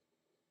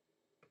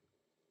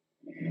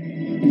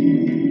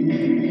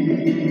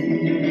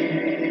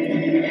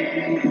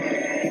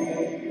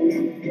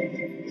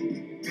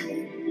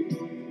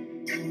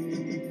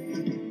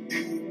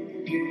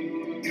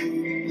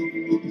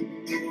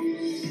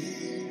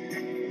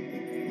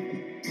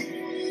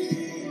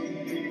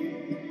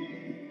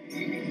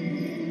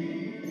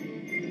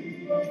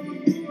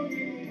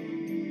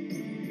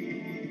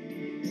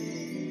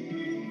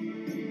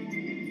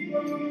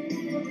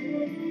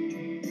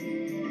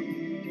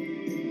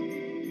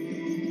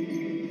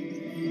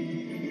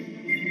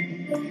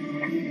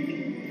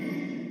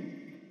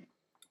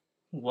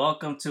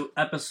Welcome to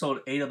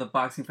episode 8 of the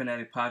Boxing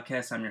Fanatic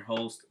Podcast. I'm your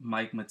host,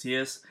 Mike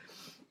Matias.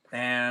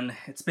 And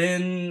it's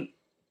been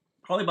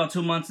probably about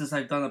 2 months since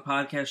I've done a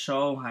podcast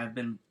show. I've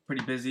been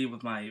pretty busy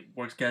with my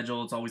work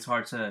schedule. It's always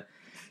hard to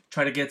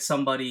try to get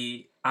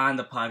somebody on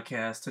the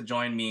podcast to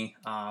join me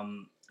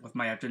with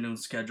my afternoon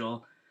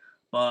schedule.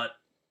 But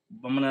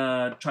I'm going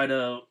to try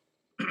to,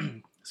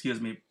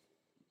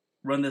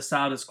 run this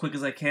out as quick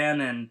as I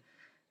can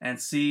and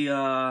see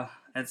how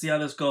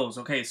this goes.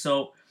 Okay,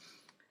 so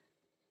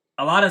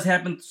a lot has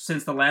happened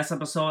since the last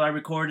episode I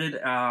recorded.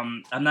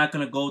 I'm not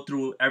going to go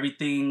through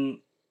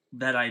everything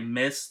that I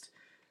missed,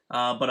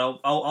 but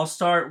I'll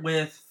start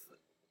with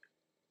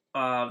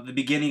the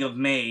beginning of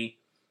May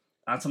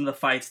on some of the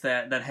fights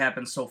that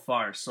happened so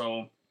far.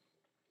 So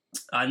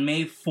on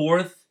May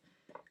 4th,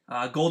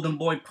 Golden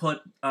Boy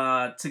put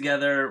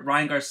together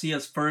Ryan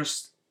Garcia's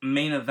first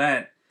main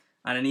event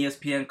on an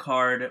ESPN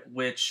card,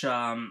 which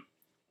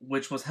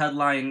was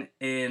headlined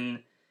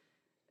in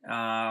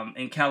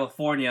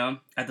California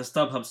at the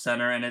StubHub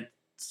Center, and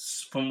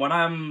it's, from what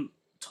I'm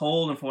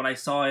told and from what I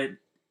saw,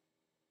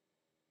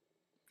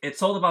 it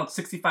sold about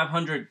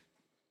 6,500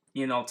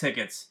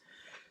 tickets.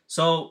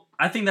 So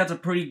I think that's a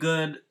pretty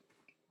good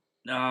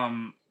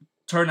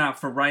turnout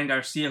for Ryan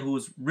Garcia,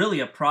 who's really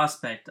a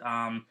prospect.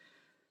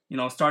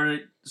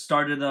 Started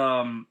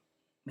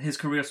his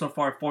career so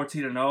far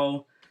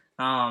 14-0.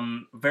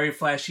 Very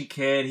flashy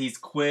kid. He's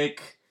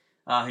quick.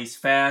 He's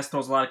fast.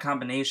 Throws a lot of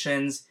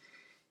combinations.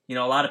 A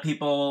lot of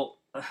people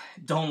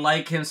don't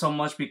like him so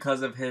much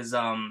because of his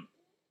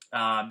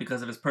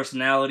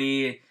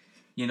personality.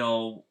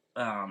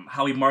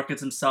 How he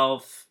markets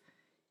himself.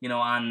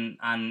 On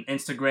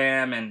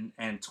Instagram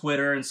and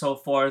Twitter and so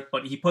forth.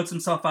 But he puts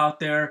himself out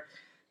there.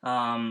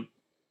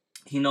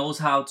 He knows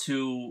how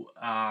to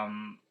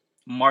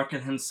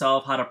market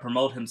himself, how to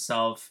promote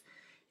himself.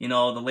 The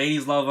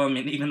ladies love him,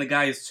 and even the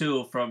guys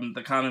too. From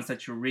the comments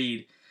that you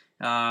read,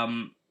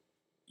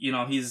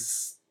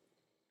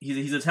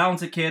 He's a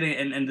talented kid,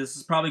 and this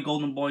is probably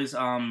Golden Boy's,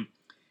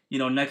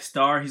 next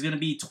star. He's going to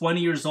be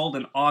 20 years old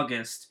in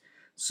August.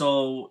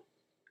 So,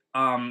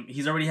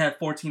 he's already had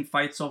 14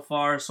 fights so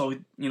far. So,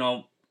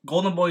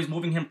 Golden Boy's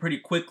moving him pretty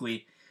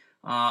quickly.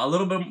 A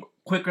little bit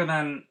quicker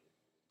than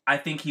I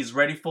think he's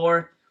ready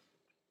for.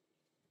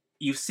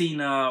 You've seen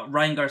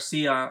Ryan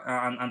Garcia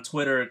on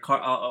Twitter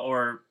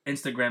or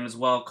Instagram as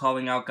well,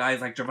 calling out guys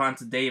like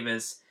Gervonta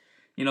Davis.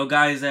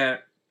 Guys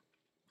that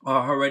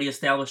are already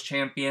established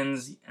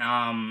champions.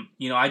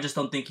 I just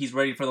don't think he's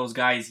ready for those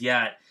guys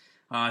yet.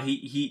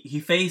 He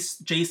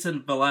faced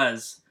Jason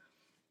Velez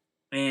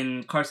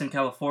in Carson,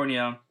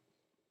 California,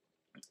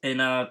 in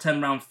a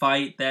 10-round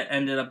fight that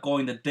ended up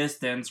going the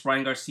distance.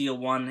 Ryan Garcia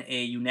won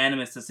a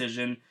unanimous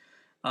decision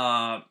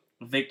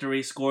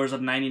victory, scores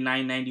of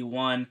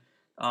 99-91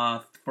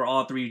 for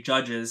all three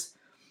judges.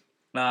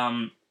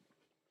 I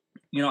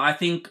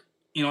think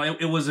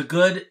it was a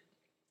good.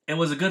 It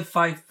was a good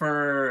fight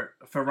for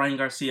Ryan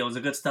Garcia. It was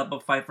a good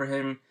step-up fight for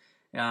him.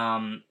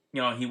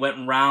 He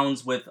went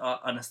rounds with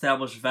an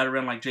established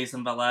veteran like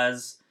Jason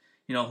Velez,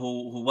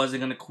 who wasn't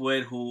going to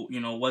quit, who,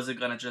 wasn't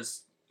going to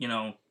just,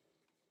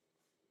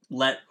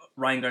 let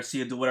Ryan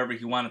Garcia do whatever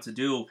he wanted to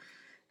do.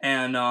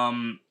 And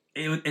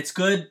it's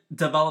good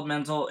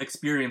developmental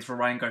experience for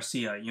Ryan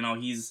Garcia.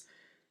 He's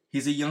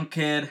a young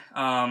kid.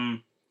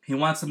 He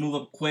wants to move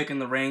up quick in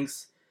the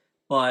ranks,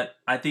 but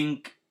I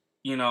think,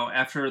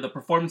 after the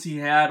performance he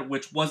had,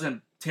 which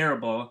wasn't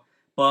terrible,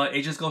 but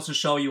it just goes to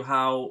show you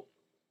how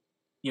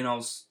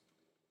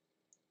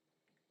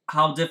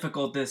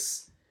difficult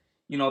this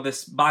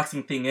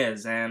boxing thing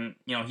is. And,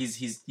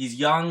 he's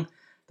young.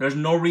 There's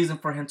no reason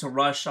for him to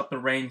rush up the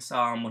ranks.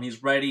 When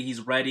he's ready,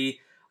 he's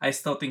ready. I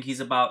still think he's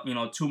about,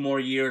 2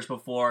 more years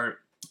before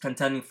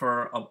contending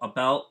for a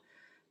belt.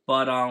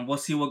 But we'll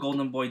see what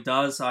Golden Boy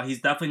does. He's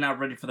definitely not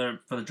ready for the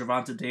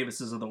Gervonta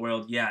Davises of the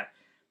world yet.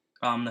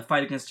 The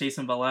fight against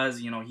Jason Velez,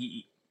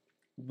 he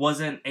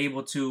wasn't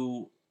able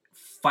to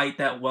fight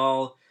that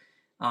well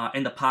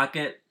in the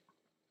pocket.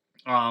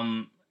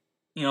 But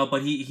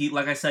he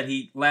like I said,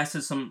 he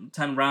lasted some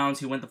 10 rounds.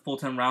 He went the full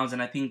 10 rounds,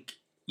 and I think,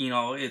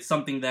 it's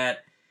something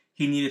that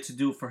he needed to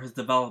do for his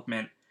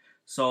development.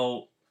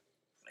 So,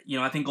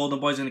 I think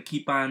Golden Boy's going to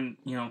keep on,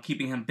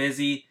 keeping him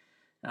busy.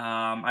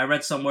 I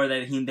read somewhere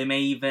that they may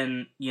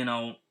even,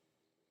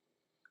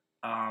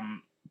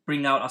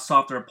 bring out a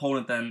softer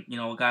opponent than,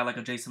 a guy like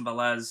a Jason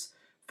Velez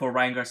for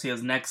Ryan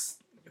Garcia's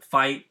next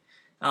fight.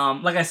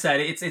 Like I said,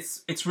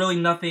 it's really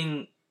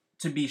nothing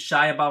to be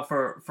shy about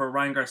for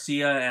Ryan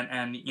Garcia,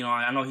 and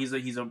I know he's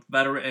a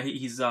veteran,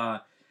 he's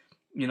a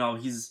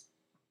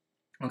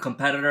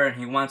competitor, and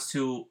he wants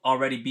to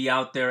already be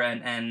out there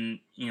and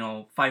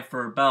fight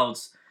for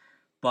belts,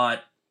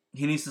 but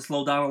he needs to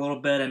slow down a little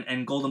bit,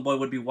 and Golden Boy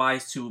would be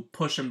wise to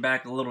push him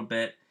back a little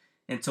bit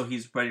until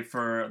he's ready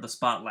for the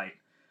spotlight.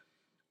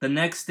 The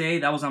next day,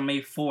 that was on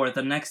May 4th.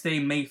 The next day,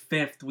 May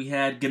 5th, we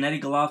had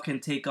Gennady Golovkin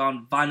take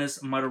on Vanes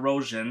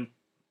Martirosyan.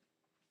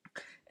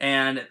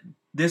 And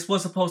this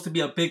was supposed to be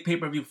a big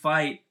pay-per-view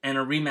fight and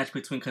a rematch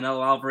between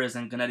Canelo Alvarez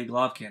and Gennady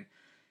Golovkin.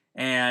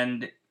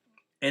 And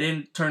it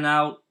didn't turn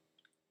out,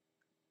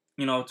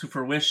 to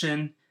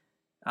fruition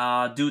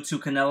due to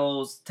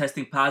Canelo's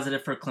testing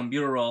positive for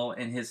clenbuterol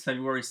in his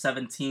February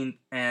 17th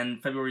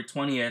and February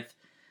 20th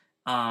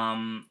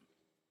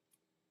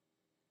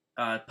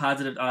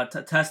positive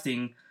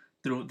testing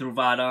through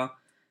VADA,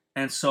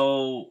 and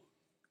so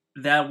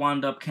that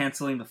wound up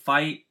canceling the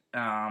fight.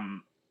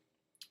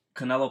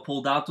 Canelo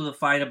pulled out to the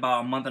fight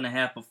about a month and a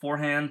half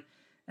beforehand,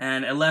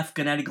 and it left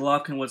Gennady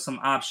Golovkin with some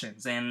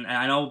options. And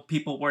I know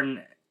people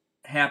weren't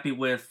happy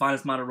with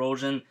Vanes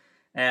Martirosyan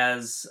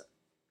as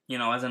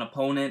an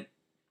opponent.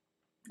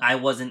 I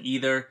wasn't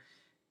either.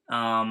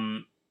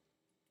 There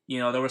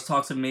was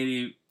talks of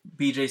maybe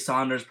BJ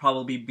Saunders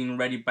probably being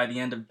ready by the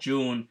end of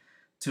June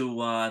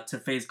to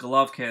face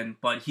Golovkin,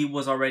 but he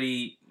was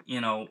already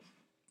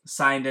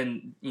signed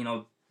and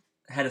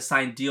had a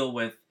signed deal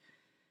with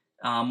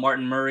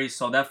Martin Murray,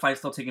 so that fight's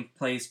still taking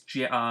place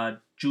June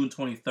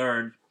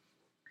 23rd.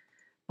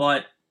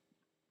 But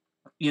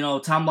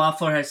Tom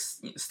Loeffler has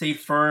stayed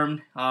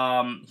firm.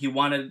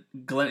 Gennady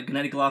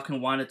Golovkin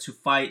wanted to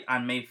fight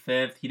on May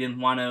 5th. He didn't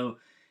want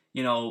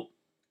to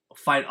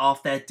fight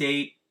off that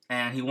date,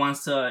 and he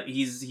wants to.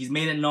 He's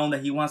made it known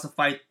that he wants to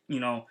fight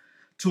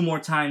 2 more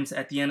times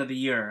at the end of the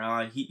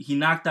year. He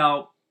knocked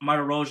out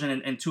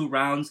Martirosyan in 2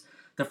 rounds.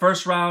 The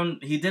first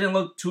round, he didn't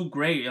look too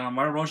great.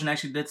 Martirosyan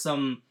actually did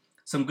some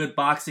good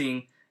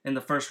boxing in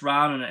the first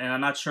round, and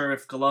I'm not sure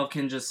if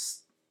Golovkin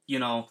just,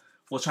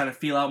 was trying to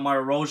feel out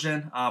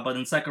Martirosyan. But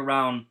in the second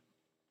round,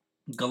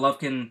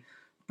 Golovkin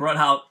brought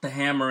out the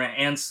hammer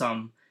and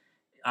some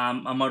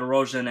on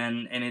Martirosyan,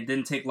 and it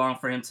didn't take long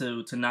for him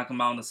to knock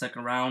him out in the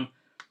second round.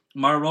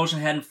 Martirosyan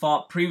hadn't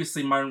fought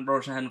previously.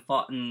 Martirosyan hadn't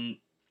fought in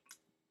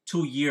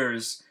 2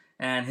 years,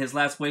 and his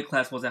last weight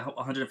class was at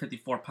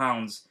 154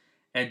 pounds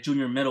at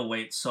junior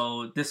middleweight.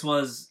 So this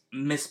was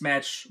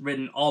mismatch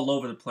written all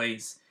over the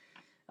place.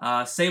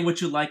 Say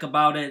what you like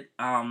about it,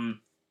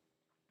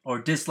 or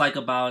dislike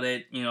about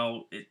it.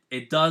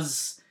 It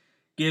does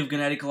give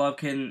Gennady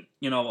Golovkin,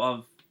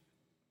 of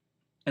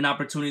an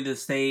opportunity to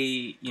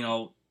stay,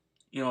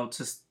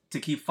 to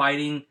keep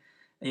fighting,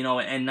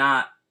 and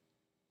not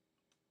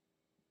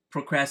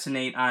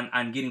procrastinate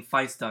on getting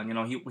fights done.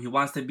 He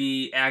wants to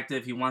be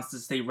active. He wants to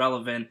stay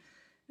relevant,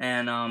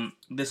 and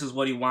this is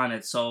what he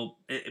wanted. So,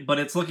 but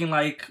it's looking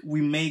like we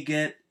may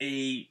get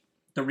the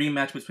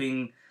rematch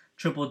between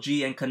Triple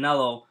G and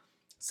Canelo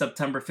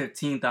September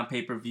 15th on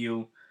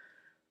pay-per-view.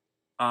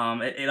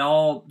 It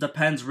all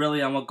depends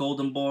really on what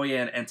Golden Boy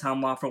and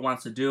Tom Loeffler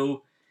wants to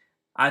do.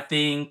 I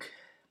think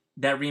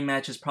that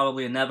rematch is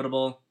probably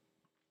inevitable.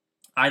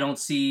 I don't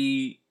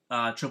see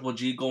Triple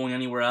G going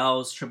anywhere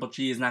else. Triple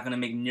G is not going to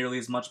make nearly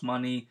as much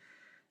money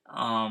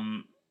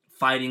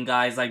fighting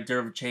guys like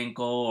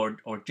Derevchenko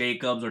or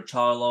Jacobs or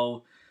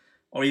Charlo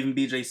or even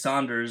BJ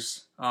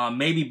Saunders.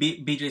 Maybe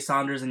BJ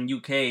Saunders in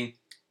UK,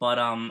 but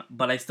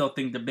I still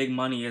think the big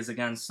money is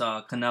against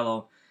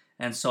Canelo.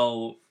 And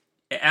so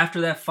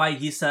after that fight,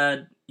 he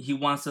said he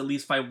wants to at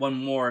least fight one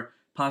more,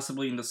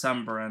 possibly in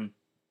December. And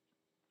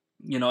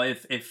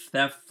if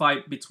that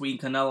fight between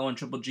Canelo and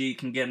Triple G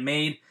can get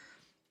made,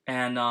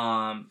 and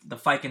the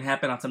fight can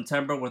happen on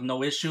September with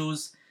no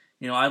issues,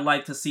 I'd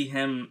like to see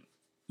him,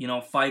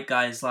 fight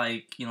guys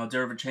like,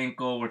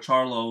 Derevchenko or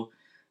Charlo.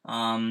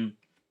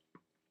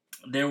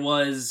 There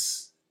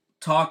was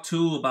talk,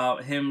 too,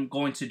 about him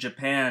going to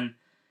Japan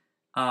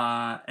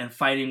and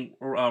fighting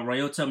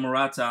Ryota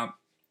Murata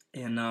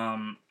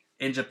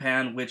in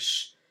Japan,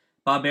 which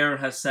Bob Arum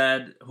has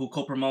said, who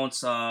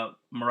co-promotes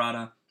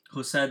Murata,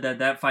 who said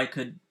that fight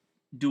could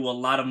do a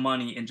lot of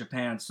money in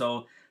Japan.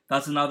 So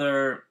that's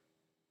another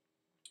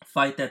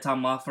fight that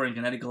Tom Loeffler and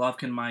Gennady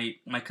Golovkin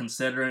might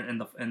consider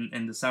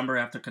in December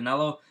after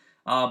Canelo,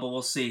 but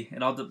we'll see.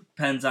 It all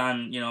depends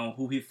on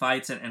who he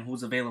fights and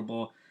who's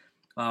available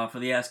for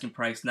the asking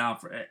price now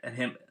at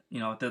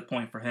that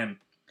point for him.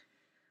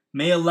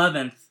 May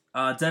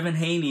 11th, Devin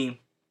Haney,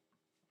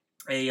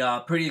 a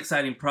pretty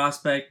exciting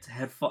prospect,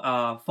 had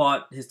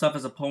fought his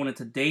toughest opponent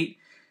to date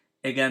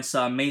against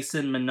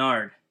Mason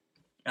Menard,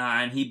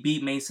 and he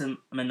beat Mason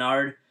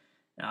Menard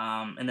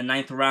in the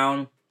 9th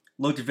round.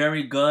 Looked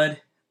very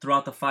good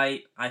throughout the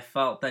fight. I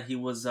felt that he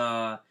was,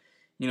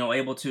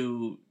 able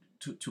to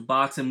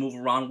box and move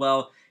around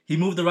well. He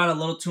moved around a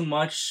little too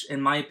much,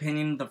 in my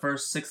opinion, the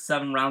first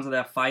 6-7 rounds of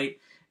that fight.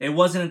 It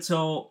wasn't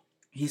until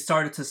he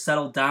started to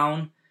settle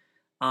down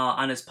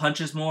on his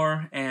punches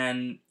more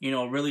and,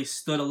 really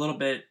stood a little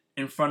bit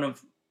in front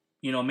of,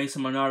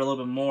 Mason Menard a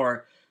little bit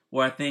more,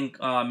 where I think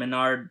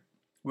Menard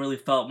really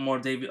felt more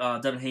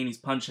Devin Haney's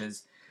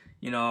punches.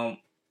 You know,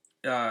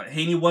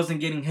 Haney wasn't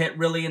getting hit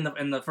really in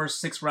the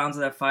first 6 rounds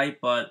of that fight,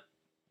 but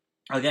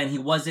again, he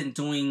wasn't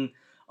doing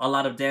a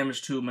lot of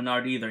damage to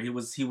Menard either. He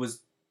was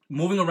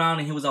moving around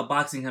and he was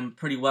outboxing him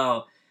pretty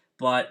well,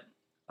 but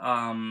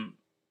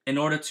in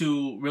order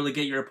to really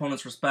get your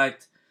opponent's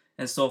respect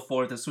and so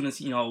forth, as soon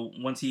as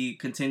once he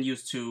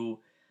continues to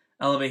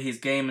elevate his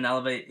game and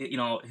elevate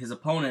his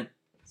opponent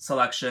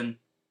selection,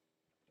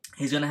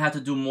 he's gonna have to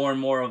do more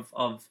and more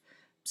of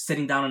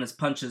sitting down on his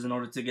punches in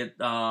order to get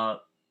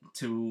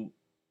to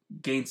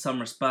gain some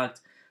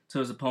respect to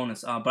his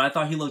opponents. But I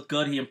thought he looked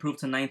good. He improved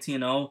to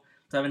 19-0.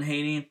 Devin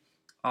Haney.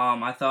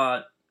 I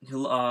thought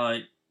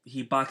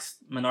he boxed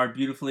Menard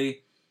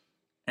beautifully,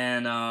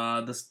 and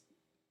the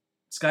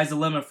sky's the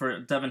limit for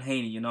Devin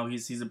Haney.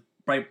 He's a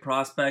bright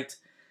prospect,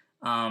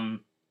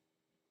 and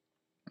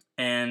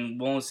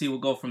we'll see. We'll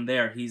go from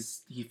there.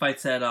 He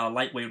fights at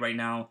lightweight right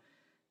now.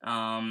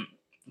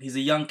 He's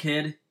a young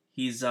kid.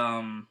 He's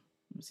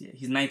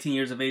 19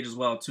 years of age as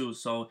well too.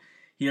 So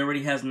he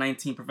already has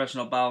 19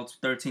 professional bouts,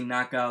 13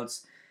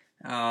 knockouts.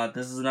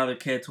 This is another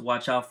kid to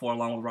watch out for,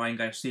 along with Ryan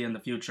Garcia in the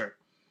future.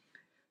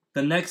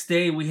 The next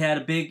day, we had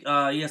a big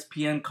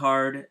ESPN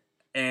card,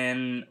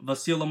 and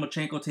Vasyl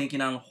Lomachenko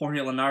taking on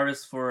Jorge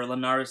Linares for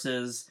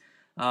Linares'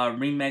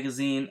 Ring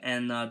Magazine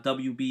and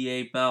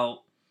WBA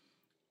belt.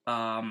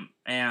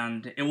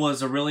 And it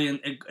was a really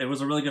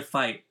good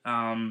fight.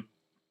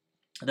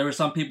 There were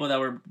some people that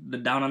were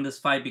down on this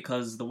fight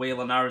because the way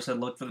Linares had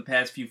looked for the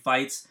past few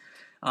fights,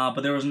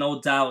 but there was no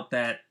doubt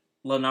that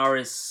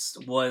Linares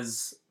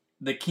was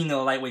the king of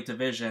the lightweight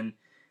division,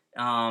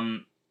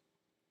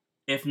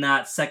 if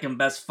not second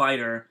best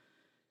fighter,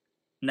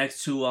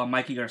 next to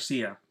Mikey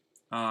Garcia.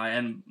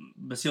 And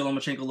Vasyl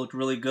Lomachenko looked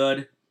really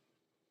good.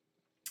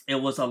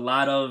 It was a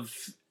lot of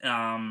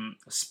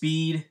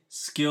speed,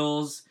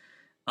 skills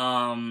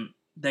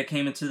that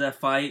came into that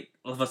fight.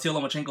 Vasyl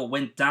Lomachenko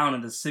went down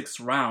in the 6th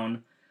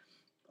round,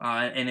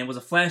 and it was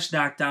a flash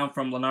knockdown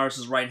from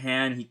Linares' right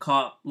hand. He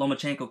caught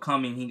Lomachenko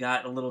coming. He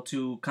got a little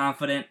too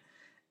confident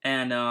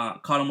and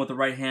caught him with the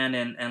right hand,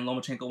 and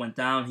Lomachenko went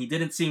down. He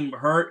didn't seem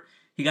hurt.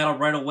 He got up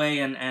right away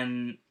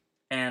and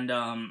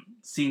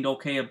seemed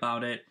okay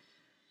about it.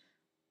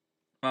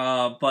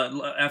 But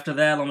after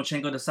that,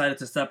 Lomachenko decided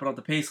to step up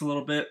the pace a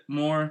little bit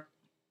more,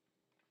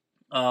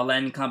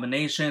 landing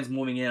combinations,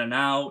 moving in and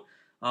out.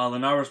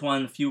 Linares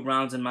won a few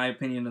rounds, in my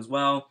opinion, as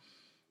well.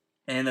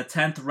 In the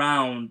 10th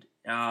round,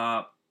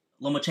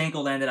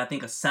 Lomachenko landed, I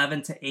think, a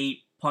 7 to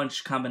 8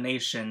 punch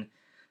combination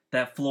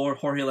that floored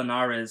Jorge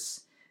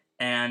Linares.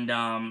 And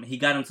he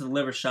got him to the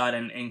liver shot,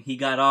 and he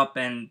got up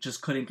and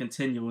just couldn't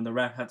continue, and the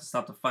ref had to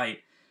stop the fight.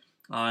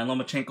 And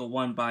Lomachenko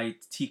won by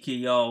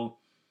TKO,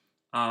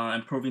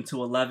 improving to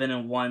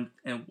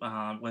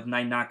 11-1 with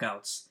 9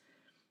 knockouts.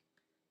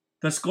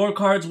 The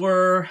scorecards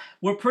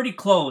were pretty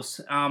close.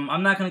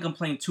 I'm not going to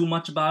complain too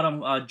much about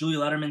them. Julie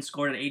Lederman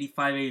scored at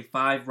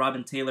 85-85.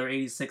 Robin Taylor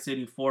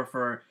 86-84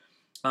 for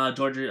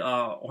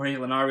Jorge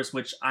Linares,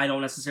 which I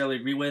don't necessarily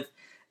agree with.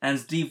 And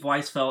Steve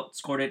Weisfeld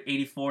scored at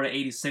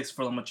 84-86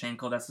 for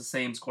Lomachenko. That's the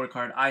same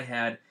scorecard I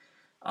had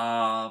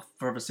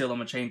for Vasyl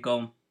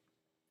Lomachenko.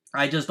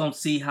 I just don't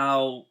see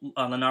how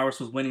Linares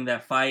was winning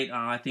that fight.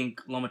 I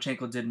think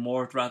Lomachenko did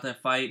more throughout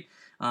that fight.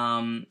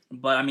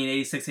 But I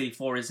mean,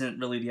 86-84 isn't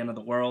really the end of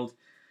the world.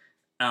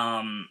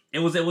 It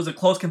was a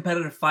close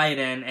competitive fight,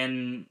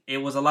 and it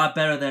was a lot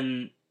better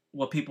than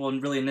what people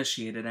really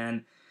initiated.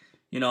 And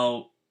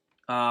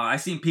I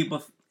seen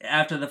people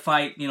after the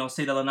fight,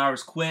 say that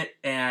Linares quit,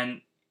 and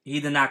he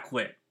did not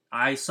quit.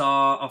 I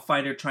saw a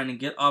fighter trying to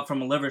get up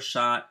from a liver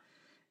shot,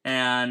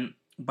 and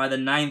by the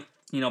 8th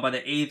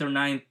or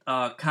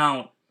 9th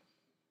count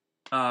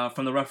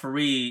from the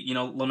referee,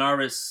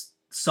 Linares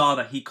saw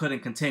that he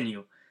couldn't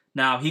continue.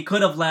 Now, he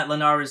could have let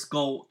Linares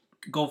go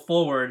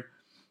forward,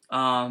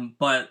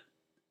 but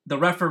the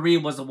referee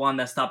was the one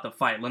that stopped the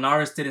fight.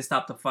 Linares didn't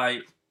stop the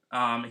fight.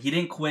 He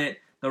didn't quit.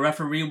 The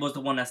referee was the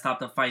one that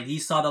stopped the fight. He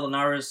saw that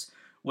Linares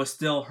was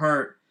still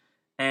hurt,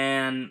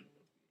 and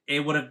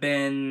it would have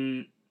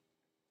been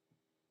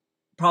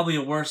probably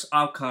a worse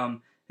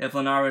outcome if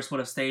Linares would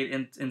have stayed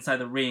inside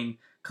the ring,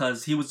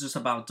 because he was just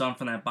about done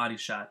from that body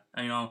shot.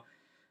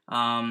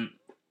 A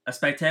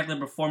spectacular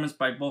performance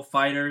by both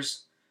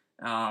fighters.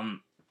 This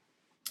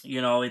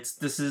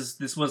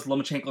was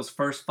Lomachenko's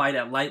first fight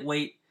at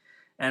lightweight,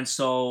 and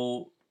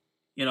so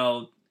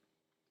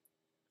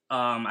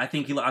I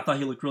thought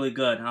he looked really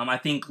good. I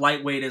think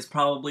lightweight is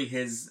probably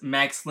his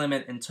max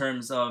limit in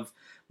terms of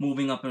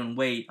moving up in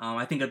weight.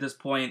 I think at this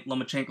point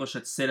Lomachenko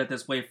should sit at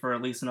this weight for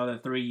at least another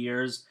 3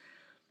 years.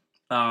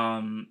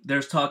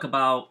 There's talk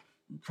about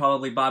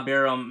probably Bob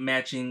Arum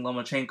matching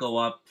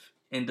Lomachenko up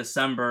in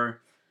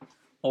December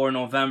or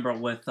November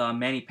with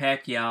Manny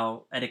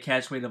Pacquiao at a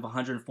catch weight of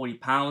 140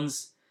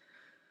 pounds.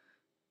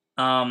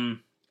 I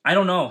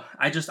don't know.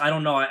 I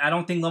don't know. I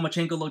don't think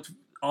Lomachenko looked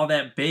all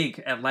that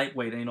big at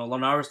lightweight.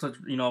 Linares looked,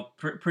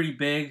 pretty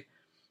big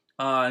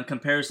in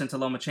comparison to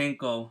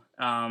Lomachenko.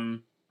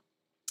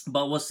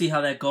 But we'll see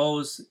how that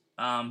goes.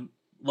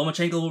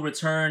 Lomachenko will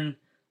return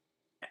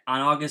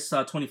on August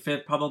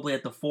 25th, probably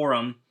at the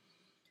Forum,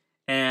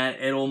 and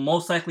it'll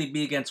most likely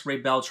be against Ray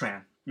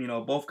Beltran.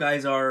 Both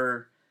guys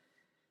are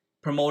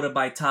promoted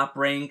by Top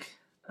Rank.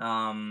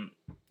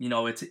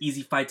 It's an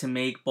easy fight to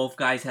make. Both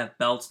guys have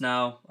belts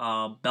now.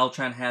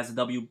 Beltran has a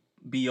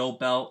WBO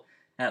belt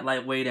at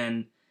lightweight,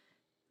 and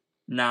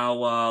now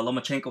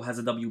Lomachenko has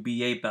a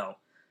WBA belt.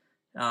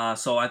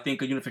 So I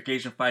think a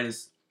unification fight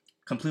is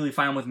completely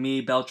fine with me.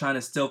 Beltran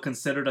is still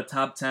considered a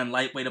top 10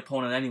 lightweight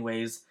opponent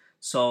anyways.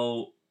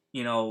 So,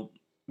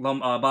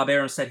 Bob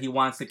Arum said he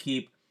wants to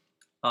keep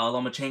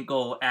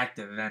Lomachenko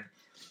active. And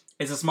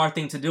it's a smart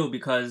thing to do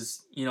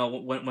because,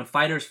 when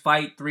fighters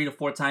fight 3 to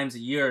 4 times a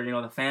year,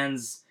 the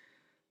fans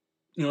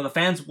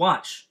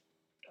watch.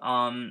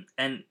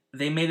 And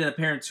they made it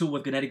apparent too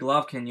with Gennady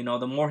Golovkin.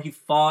 The more he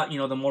fought,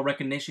 the more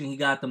recognition he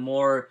got, the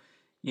more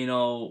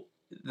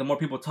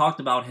people talked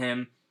about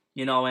him,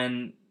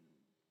 and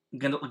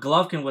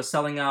Golovkin was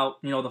selling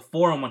out, the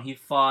Forum when he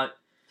fought,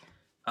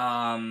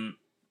 who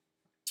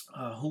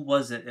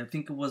was it? I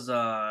think it was,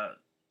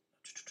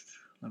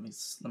 let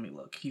me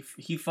look. He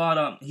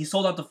fought, he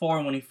sold out the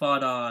Forum when he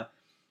fought,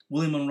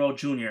 William Monroe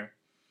Jr.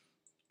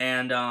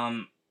 And,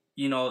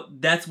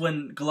 that's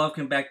when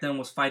Golovkin back then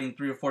was fighting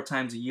 3 or 4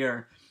 times a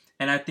year.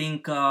 And I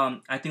think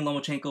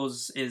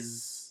Lomachenko's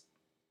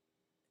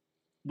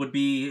would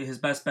be his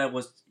best bet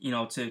was,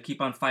 to keep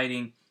on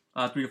fighting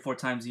 3 to 4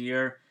 times a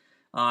year.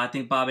 I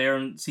think Bob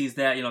Arum sees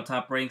that,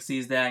 Top Rank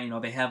sees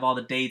that, they have all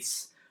the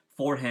dates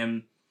for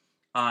him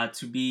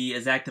to be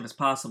as active as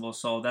possible.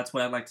 So that's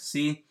what I'd like to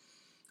see.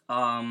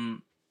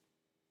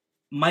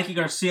 Mikey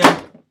Garcia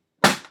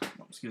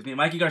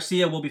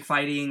will be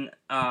fighting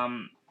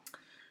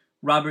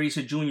Robert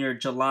Easter Jr.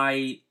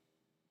 July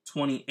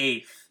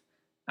 28th,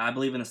 I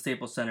believe, in the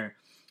Staples Center.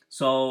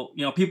 So,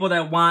 people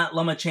that want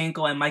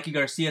Lomachenko and Mikey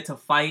Garcia to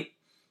fight,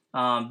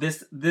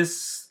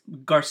 this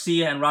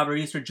Garcia and Robert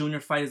Easter Jr.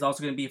 fight is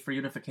also going to be a for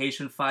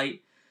unification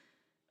fight.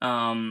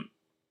 But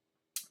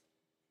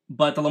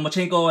the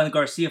Lomachenko and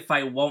Garcia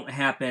fight won't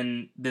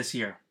happen this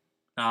year.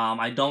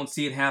 I don't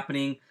see it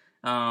happening.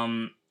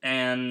 And,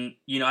 I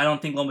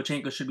don't think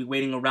Lomachenko should be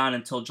waiting around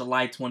until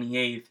July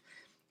 28th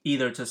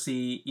either to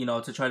see,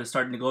 to try to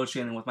start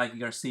negotiating with Mikey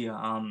Garcia.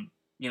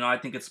 I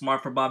think it's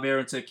smart for Bob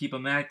Arum to keep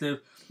him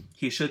active.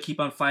 He should keep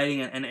on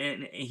fighting,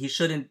 and he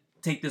shouldn't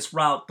take this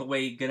route the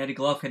way Gennady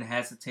Golovkin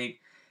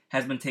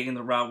has been taking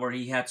the route where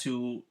he had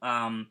to,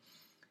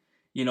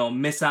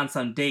 miss on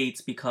some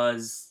dates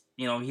because,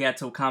 he had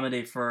to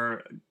accommodate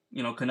for,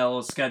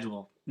 Canelo's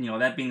schedule.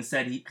 That being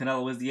said,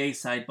 Canelo is the A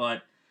side,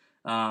 but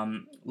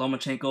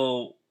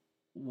Lomachenko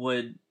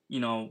would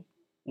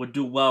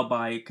do well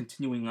by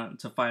continuing on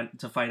to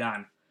fight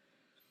on.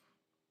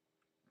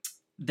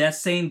 That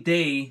same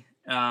day,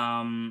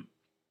 Jaime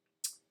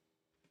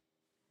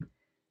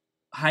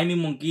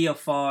Munguia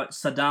fought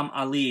Saddam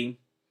Ali,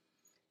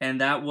 and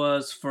that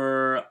was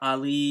for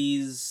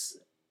Ali's.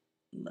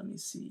 Let me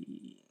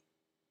see.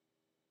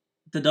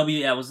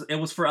 It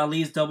was for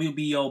Ali's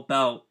WBO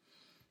belt,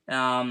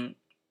 and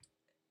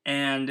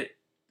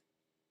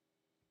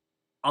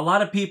a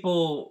lot of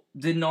people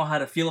didn't know how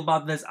to feel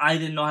about this. I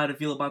didn't know how to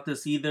feel about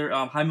this either.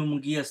 Jaime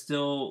Munguia is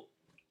still,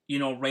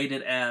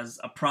 rated as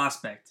a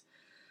prospect.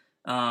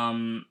 He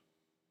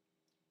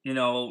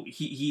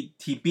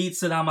beat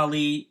Saddam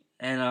Ali,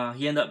 and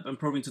he ended up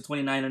improving to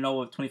 29-0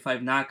 with 25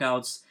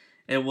 knockouts.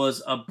 It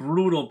was a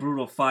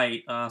brutal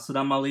fight.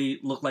 Saddam Ali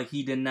looked like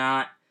he did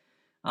not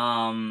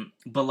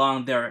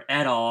belong there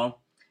at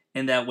all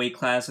in that weight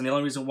class, and the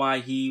only reason why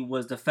he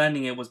was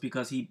defending it was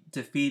because he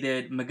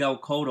defeated Miguel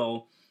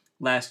Cotto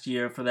last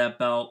year for that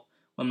belt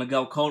when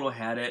Miguel Cotto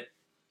had it.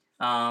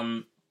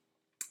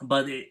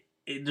 But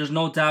there's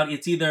no doubt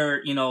it's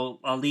either,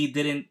 Ali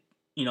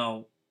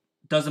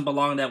doesn't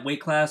belong in that weight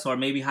class, or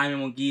maybe Jaime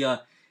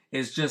Munguia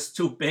is just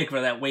too big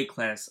for that weight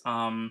class.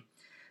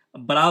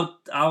 But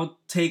I'll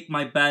take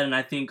my bet, and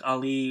I think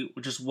Ali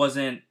just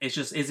isn't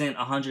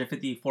a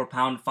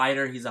 154-pound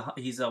fighter.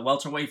 He's a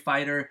welterweight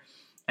fighter,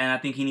 and I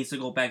think he needs to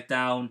go back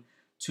down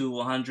to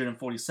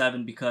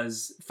 147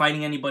 because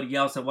fighting anybody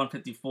else at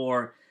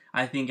 154,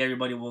 I think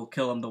everybody will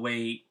kill him the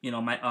way,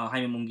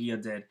 Jaime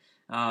Munguia did.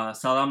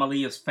 Saddam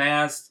Ali is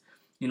fast.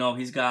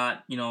 He's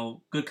got,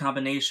 good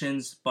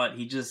combinations, but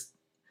he just,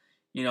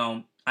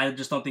 I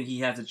just don't think he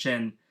has a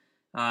chin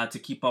to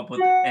keep up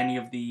with any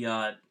of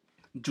the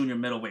junior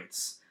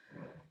middleweights.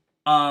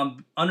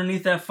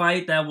 Underneath that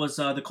fight, that was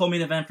the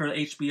co-main event for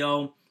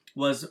HBO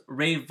was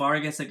Ray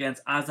Vargas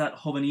against Azat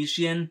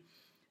Hovhannisyan.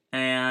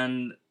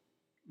 And,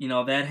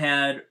 that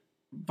had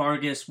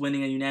Vargas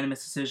winning a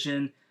unanimous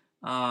decision.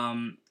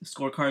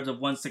 Scorecards of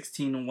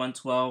 116 to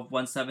 112,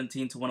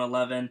 117 to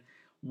 111,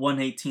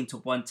 118 to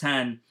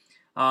 110.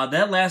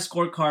 That last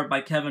scorecard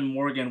by Kevin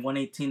Morgan,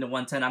 118 to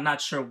 110, I'm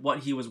not sure what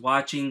he was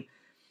watching.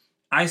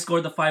 I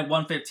scored the fight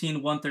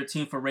 115,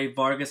 113 for Ray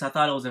Vargas. I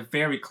thought it was a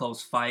very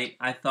close fight.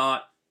 I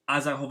thought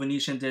Azat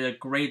Hovhannisyan did a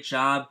great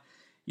job,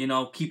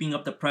 keeping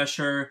up the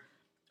pressure.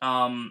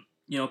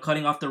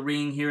 cutting off the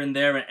ring here and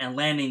there and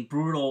landing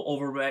brutal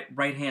over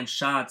right hand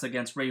shots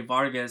against Ray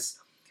Vargas.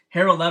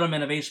 Harold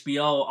Letterman of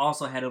HBO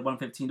also had it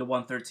 115 to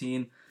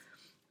 113.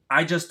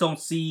 I just don't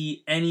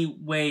see any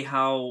way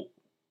how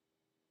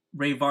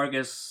Ray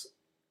Vargas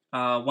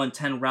won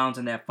 10 rounds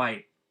in that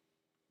fight.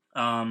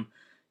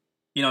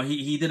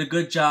 He did a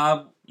good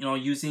job,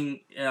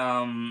 using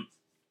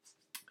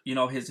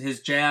his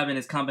jab and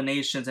his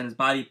combinations and his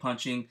body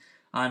punching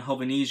on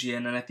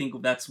Hovhannissian, and I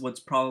think that's what's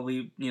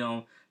probably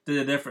did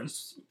the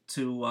difference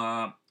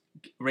to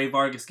Ray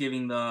Vargas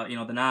giving the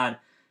the nod.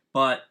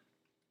 But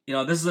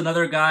this is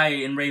another guy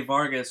in Ray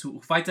Vargas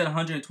who fights at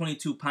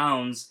 122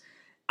 pounds.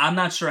 I'm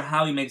not sure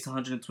how he makes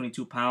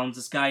 122 pounds.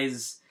 This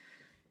guy's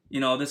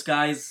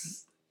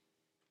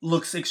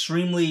looks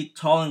extremely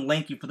tall and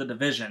lanky for the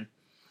division.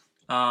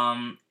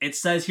 It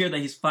says here that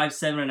he's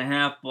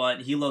 5'7.5",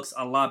 but he looks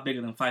a lot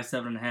bigger than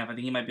 5'7.5". I think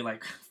he might be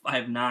like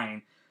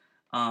 5'9".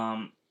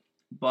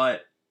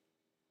 But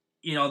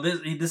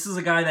this is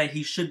a guy that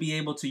he should be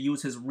able to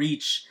use his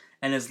reach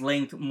and his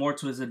length more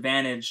to his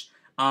advantage.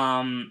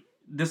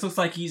 This looks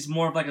like he's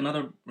more of like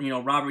another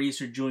Robert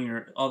Easter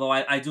Jr. Although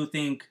I do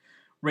think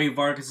Ray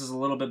Vargas is a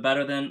little bit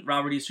better than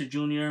Robert Easter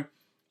Jr.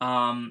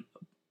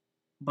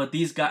 But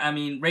these guys,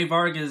 Ray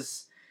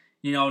Vargas,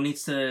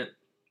 needs to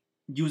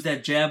use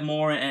that jab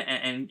more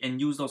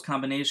and use those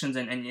combinations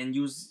and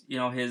use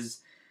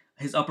his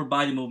upper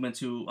body movement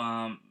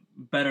to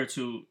better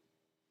to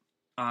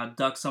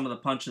duck some of the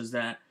punches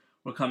that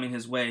were coming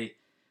his way.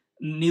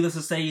 Needless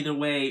to say, either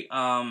way,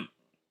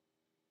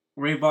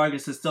 Ray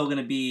Vargas is still going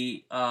to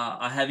be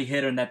a heavy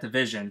hitter in that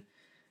division.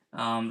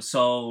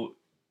 So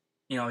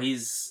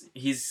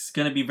he's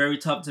going to be very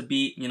tough to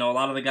beat. A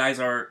lot of the guys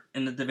are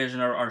in the division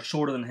are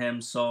shorter than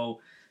him. So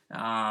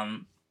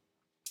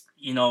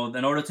in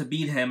order to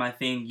beat him, I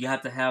think you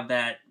have to have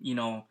that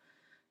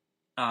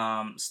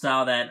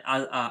style that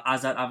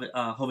Azat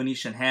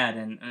Hovhannissian had,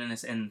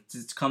 and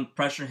to come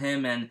pressure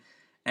him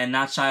and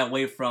not shy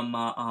away from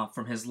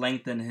his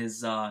length and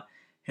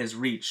his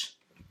reach.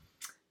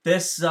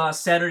 This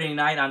Saturday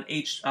night on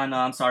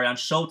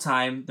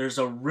Showtime, there's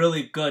a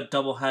really good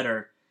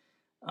doubleheader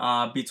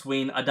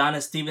between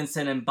Adonis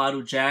Stevenson and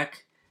Badou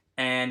Jack,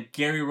 and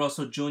Gary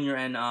Russell Jr.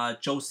 and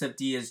Joseph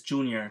Diaz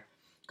Jr.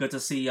 Good to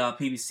see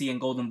PBC and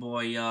Golden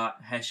Boy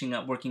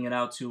working it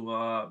out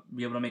to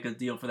be able to make a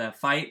deal for that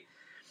fight.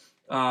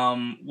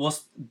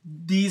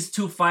 These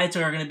two fights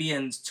are going to be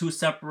in two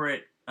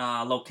separate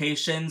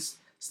locations.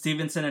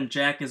 Stevenson and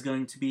Jack is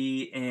going to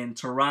be in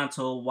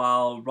Toronto,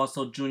 while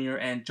Russell Jr.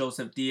 and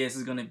Joseph Diaz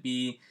is going to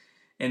be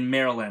in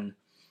Maryland.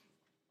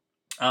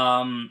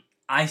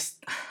 I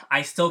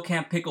still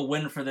can't pick a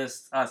winner for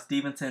this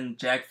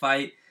Stevenson-Jack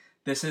fight.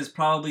 This is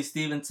probably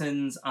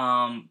Stevenson's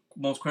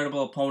most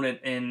credible opponent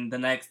in the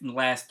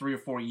last 3 or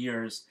 4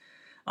 years.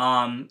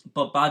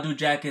 But Badou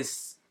Jack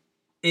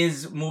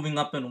is moving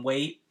up in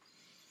weight.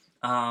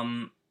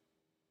 I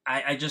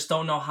just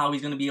don't know how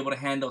he's going to be able to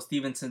handle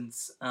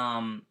Stevenson's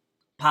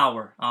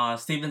power.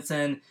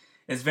 Stevenson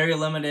is very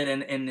limited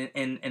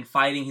in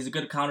fighting. He's a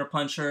good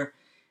counterpuncher.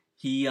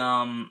 He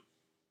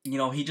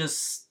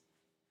just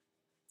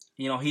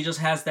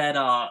has that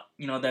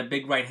that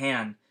big right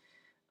hand.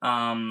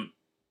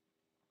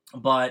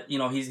 But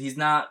he's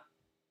not.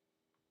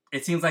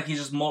 It seems like he's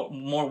just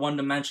more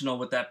one-dimensional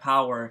with that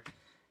power.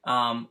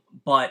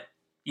 But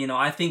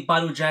I think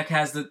Badou Jack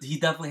he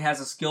definitely has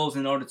the skills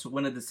in order to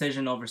win a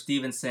decision over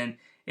Stevenson.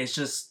 It's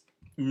just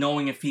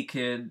knowing if he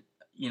could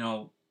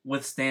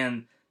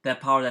withstand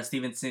that power that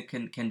Stevenson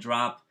can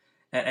drop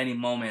at any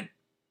moment.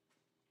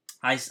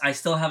 I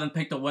still haven't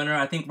picked a winner.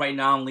 I think right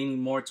now I'm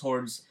leaning more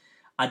towards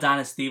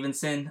Adonis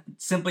Stevenson,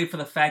 simply for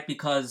the fact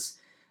because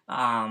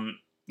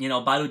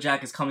Badou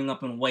Jack is coming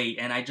up in weight,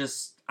 and I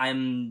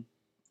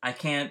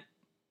can't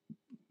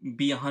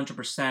be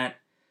 100%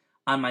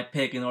 on my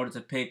pick in order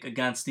to pick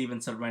against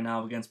Stevenson right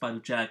now against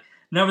Badou Jack.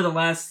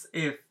 Nevertheless,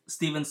 if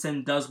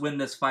Stevenson does win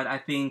this fight, I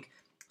think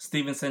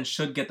Stevenson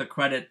should get the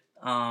credit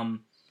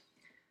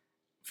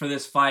for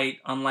this fight,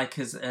 unlike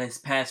his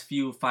past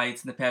few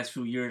fights in the past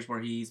few years where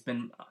he's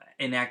been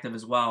inactive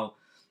as well.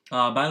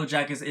 Badou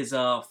Jack is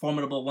a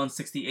formidable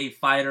 168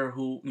 fighter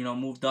who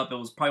moved up. It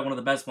was probably one of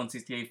the best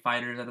 168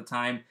 fighters at the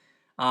time,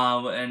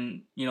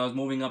 and is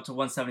moving up to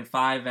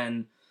 175.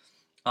 And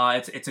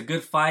it's a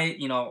good fight.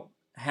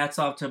 Hats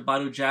off to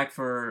Badou Jack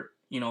for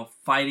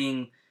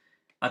fighting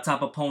a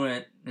top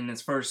opponent in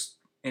his first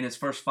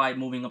fight,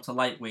 moving up to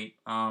lightweight.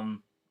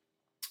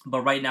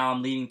 But right now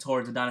I'm leaning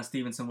towards Adonis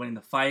Stevenson winning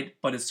the fight.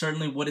 But it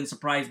certainly wouldn't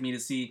surprise me to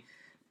see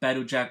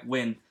Badou Jack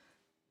win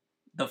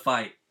the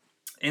fight.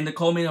 In the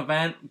co-main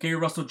event, Gary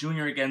Russell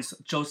Jr.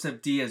 against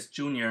Joseph Diaz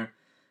Jr.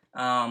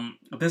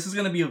 This is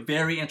going to be a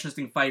very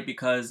interesting fight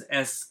because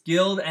as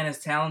skilled and as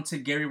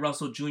talented Gary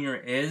Russell Jr.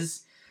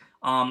 is,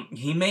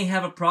 he may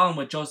have a problem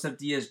with Joseph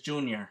Diaz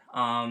Jr.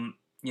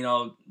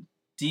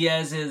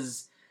 Diaz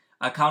is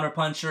a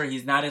counterpuncher.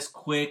 He's not as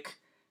quick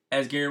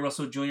as Gary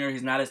Russell Jr.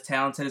 He's not as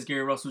talented as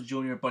Gary Russell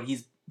Jr., but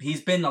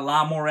he's been a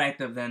lot more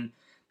active than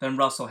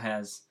Russell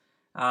has.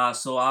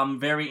 So I'm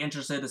very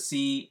interested to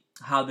see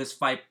how this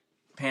fight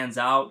pans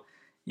out.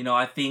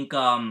 I think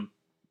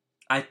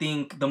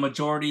the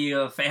majority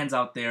of fans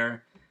out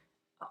there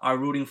are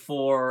rooting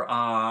for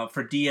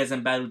Diaz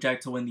and Badou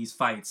Jack to win these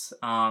fights.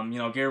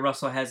 Gary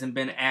Russell hasn't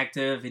been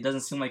active. It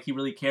doesn't seem like he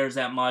really cares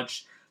that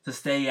much to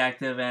stay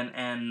active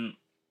and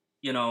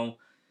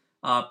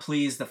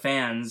please the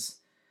fans.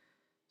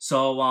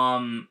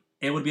 So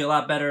it would be a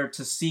lot better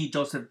to see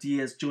Joseph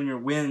Diaz Jr.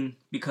 win,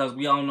 because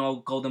we all know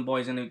Golden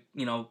Boy's gonna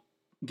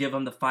give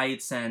him the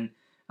fights and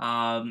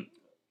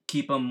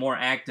keep him more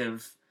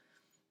active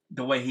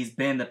the way he's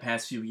been the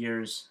past few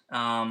years.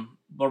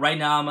 But right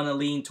now I'm gonna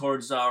lean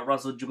towards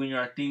Russell Jr.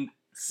 I think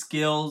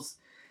skills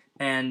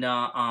and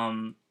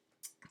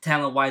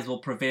talent-wise will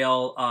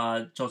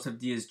prevail Joseph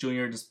Diaz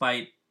Jr.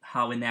 despite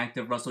how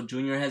inactive Russell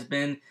Jr. has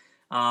been.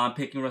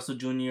 Picking Russell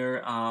Jr.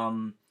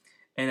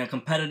 In a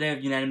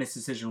competitive unanimous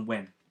decision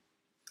win.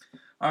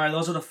 All right,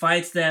 those are the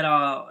fights that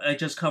I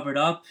just covered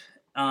up.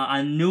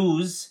 On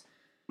news,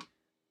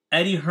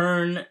 Eddie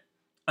Hearn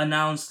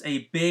announced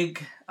a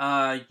big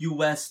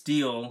U.S.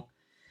 deal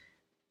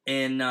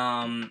in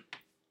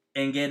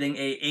getting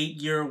a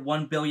 8-year,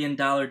 $1 billion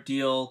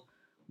deal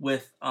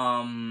with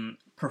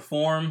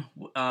Perform,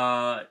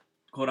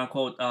 quote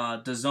unquote,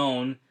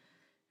 DAZN.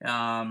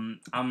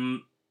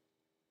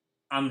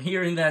 I'm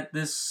hearing that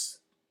this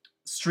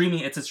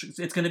streaming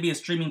it's going to be a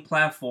streaming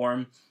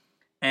platform,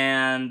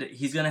 and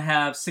he's going to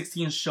have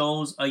 16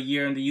 shows a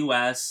year in the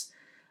U.S.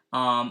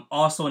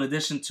 Also, in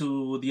addition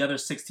to the other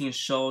 16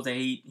 shows that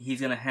he's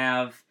going to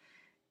have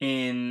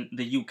in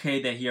the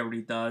UK that he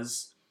already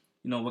does,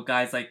 with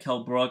guys like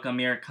Kell Brook,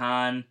 Amir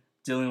Khan,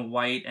 Dillian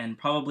White, and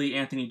probably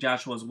Anthony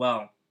Joshua as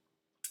well.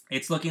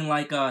 It's looking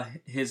like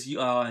his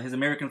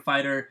American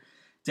fighter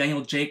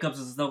Daniel Jacobs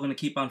is still going to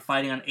keep on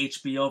fighting on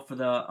HBO for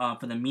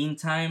the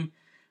meantime,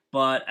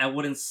 but I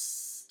wouldn't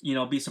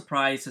be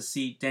surprised to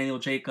see Daniel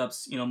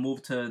Jacobs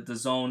move to the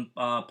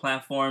DAZN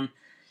platform.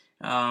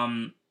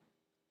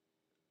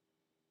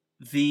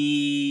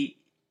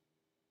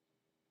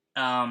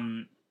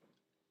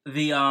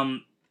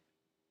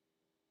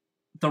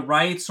 The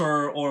rights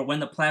or when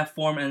the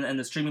platform and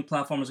the streaming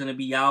platform is going to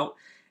be out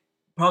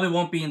probably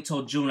won't be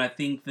until June. I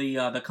think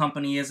the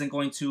company isn't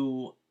going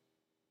to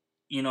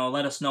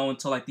let us know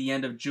until like the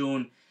end of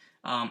June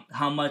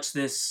how much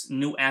this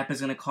new app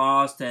is going to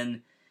cost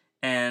and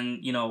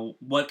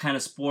what kind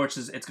of sports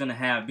it's going to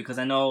have, because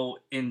I know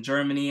in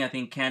Germany, I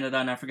think Canada,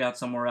 and I forgot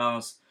somewhere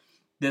else,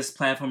 this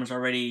platform is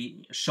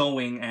already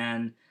showing,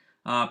 and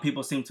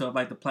people seem to have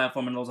liked the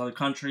platform in those other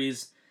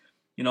countries.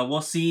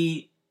 We'll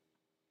see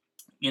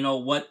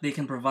what they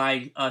can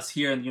provide us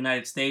here in the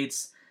United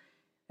States.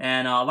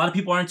 And a lot of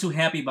people aren't too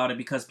happy about it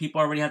because people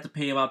already have to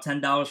pay about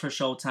 $10 for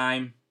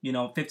Showtime,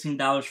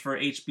 $15 for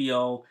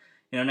HBO,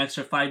 an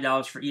extra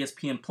 $5 for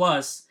ESPN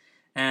Plus,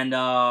 and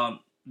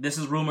this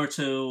is rumored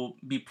to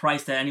be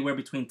priced at anywhere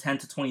between $10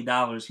 to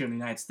 $20 here in the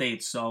United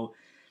States. So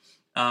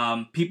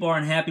people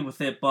aren't happy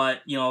with it,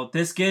 but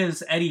this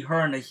gives Eddie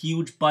Hearn a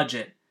huge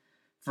budget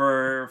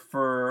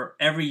for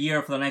every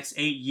year for the next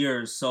 8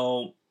 years.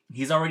 So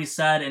he's already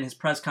said in his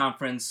press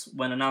conference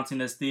when announcing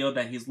this deal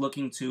that he's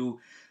looking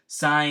to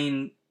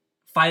sign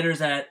fighters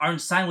that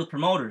aren't signed with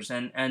promoters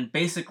and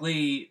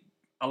basically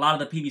a lot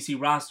of the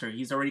PBC roster.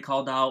 He's already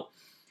called out,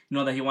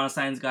 that he wants to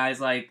sign guys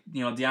like,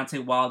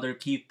 Deontay Wilder,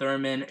 Keith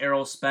Thurman,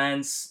 Errol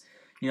Spence,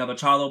 the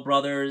Charlo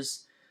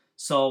brothers.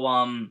 So,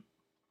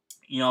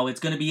 it's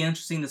going to be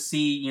interesting to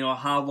see,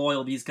 how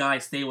loyal these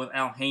guys stay with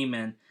Al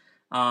Heyman.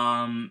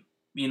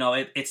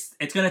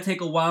 It's going to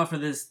take a while for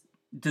this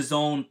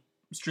DAZN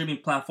streaming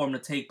platform to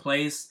take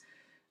place.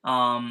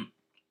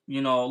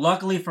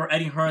 Luckily for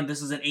Eddie Hearn,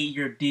 this is an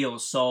 8-year deal,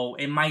 so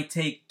it might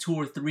take 2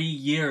 or 3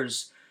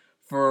 years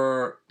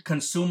for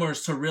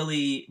consumers to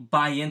really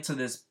buy into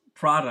this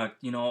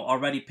product,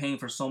 already paying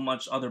for so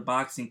much other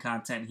boxing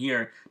content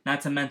here,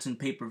 not to mention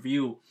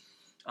pay-per-view.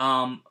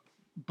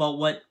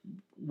 But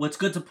what's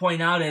good to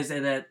point out is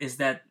that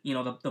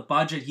the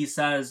budget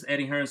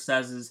Eddie Hearn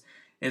says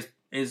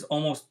is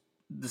almost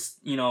this,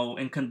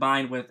 in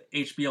combined with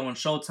HBO and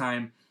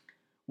Showtime,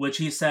 which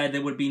he said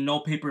there would be no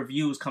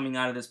pay-per-views coming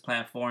out of this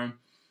platform.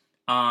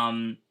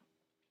 And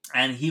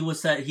he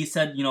said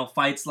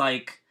fights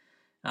like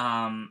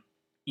Gennady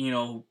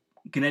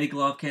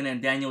Golovkin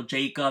and Daniel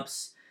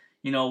Jacobs,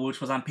 which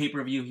was on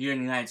pay-per-view here in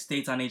the United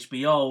States on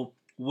HBO,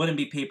 wouldn't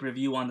be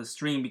pay-per-view on the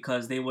stream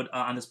because they would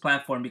on this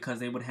platform because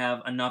they would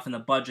have enough in the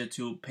budget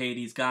to pay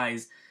these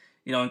guys,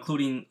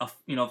 including a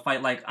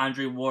fight like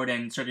Andre Ward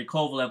and Sergey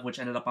Kovalev, which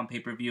ended up on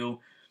pay-per-view.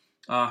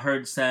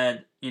 Heard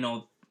said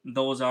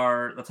those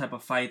are the type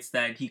of fights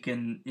that he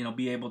can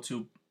be able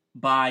to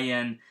buy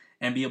and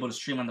be able to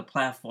stream on the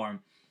platform.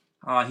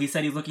 He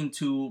said he's looking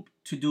to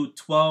do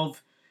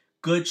 12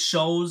 good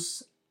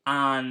shows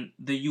on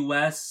the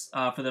US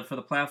for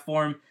the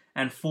platform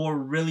and 4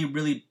 really,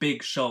 really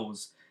big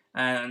shows.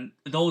 And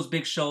those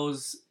big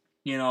shows,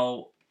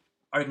 are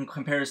in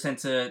comparison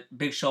to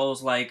big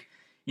shows like,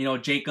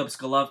 Jacobs,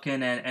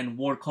 Golovkin, and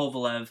Ward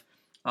Kovalev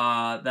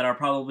that are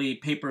probably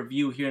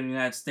pay-per-view here in the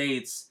United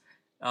States.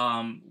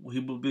 He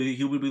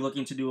would be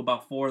looking to do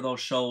about 4 of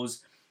those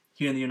shows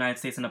here in the United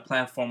States on a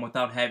platform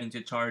without having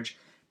to charge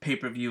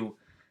pay-per-view.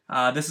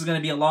 This is going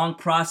to be a long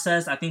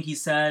process. I think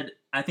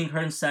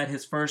Hearn said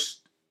his first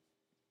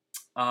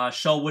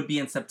show would be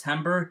in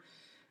September.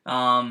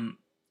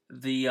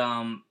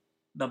 The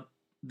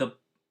the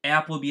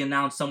app will be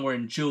announced somewhere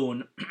in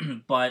June,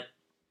 but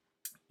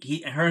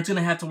Hearn's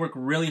gonna have to work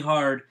really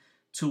hard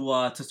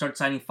to start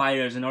signing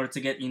fighters in order to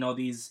get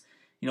these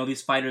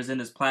fighters in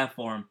this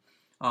platform.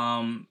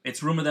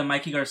 It's rumored that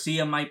Mikey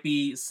Garcia might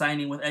be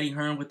signing with Eddie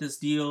Hearn with this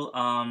deal.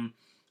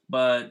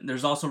 But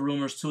there's also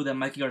rumors too that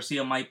Mikey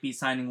Garcia might be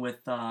signing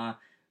with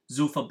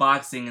Zuffa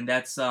Boxing, and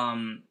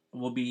that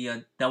would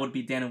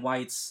be Dana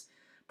White's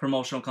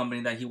promotional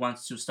company that he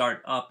wants to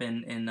start up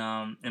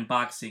in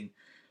boxing.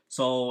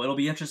 So it'll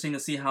be interesting to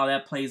see how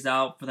that plays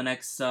out for the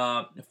next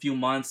few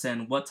months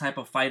and what type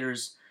of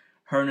fighters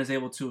Hearn is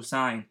able to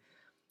sign.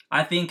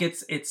 I think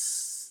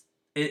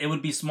it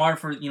would be smart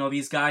for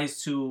these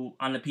guys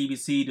on the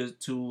PBC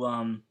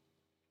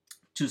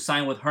to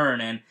sign with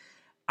Hearn, and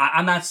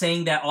I'm not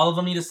saying that all of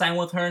them need to sign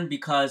with Hearn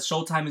because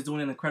Showtime is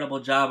doing an incredible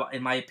job,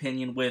 in my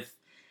opinion, with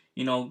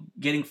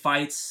getting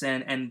fights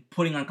and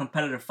putting on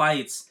competitive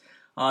fights.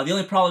 The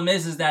only problem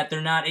is that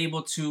they're not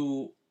able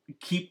to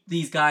keep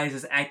these guys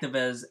as active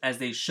as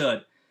they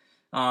should.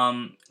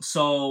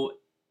 So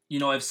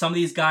if some of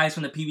these guys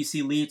from the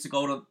PBC leave to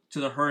go to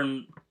the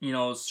Hearn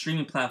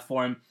streaming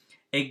platform,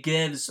 it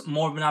gives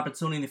more of an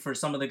opportunity for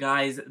some of the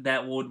guys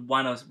that would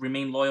want to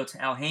remain loyal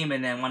to Al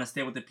Haymon and want to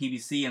stay with the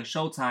PBC and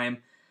Showtime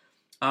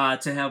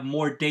to have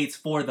more dates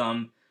for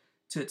them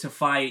to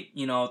fight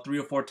 3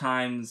 or 4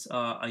 times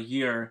a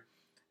year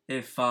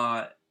if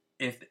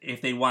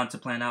they want to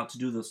plan out to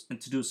do this and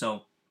to do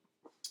so.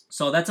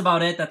 So that's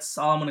about it. That's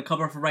all I'm going to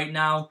cover for right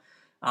now.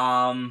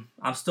 I'm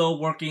still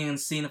working and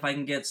seeing if I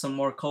can get some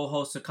more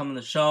co-hosts to come on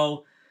the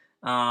show.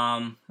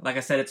 Like I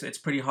said, it's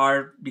pretty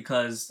hard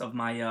because of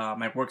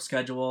my work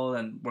schedule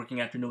and working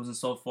afternoons and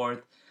so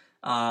forth.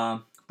 But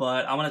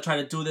I'm going to try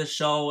to do this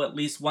show at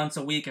least once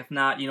a week, if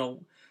not,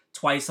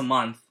 twice a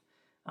month.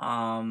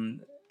 And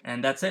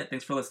that's it.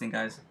 Thanks for listening,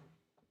 guys.